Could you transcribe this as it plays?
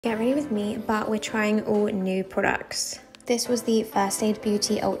Get ready with me, but we're trying all new products. This was the First Aid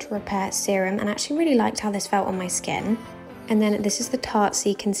Beauty Ultra Repair Serum, and I actually really liked how this felt on my skin. And then this is the Tarte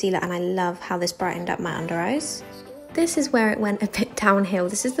C Concealer, and I love how this brightened up my under eyes. This is where it went a bit downhill.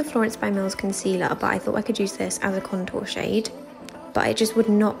 This is the Florence by Mills Concealer, but I thought I could use this as a contour shade. But it just would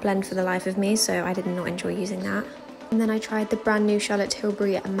not blend for the life of me, so I did not enjoy using that. And then I tried the brand new Charlotte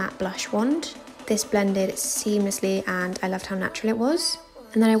Tilbury Matte Blush Wand. This blended seamlessly, and I loved how natural it was.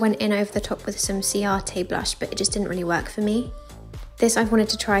 And then I went in over the top with some Ciate blush, but it just didn't really work for me. This I've wanted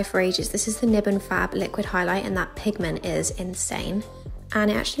to try for ages. This is the Nib and Fab Liquid Highlight, and that pigment is insane.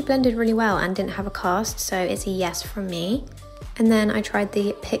 And it actually blended really well and didn't have a cast, so it's a yes from me. And then I tried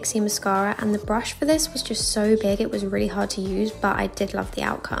the Pixi mascara, and the brush for this was just so big, it was really hard to use, but I did love the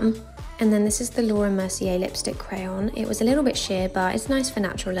outcome. And then this is the Laura Mercier Lipstick Crayon. It was a little bit sheer, but it's nice for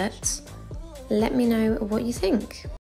natural lips. Let me know what you think.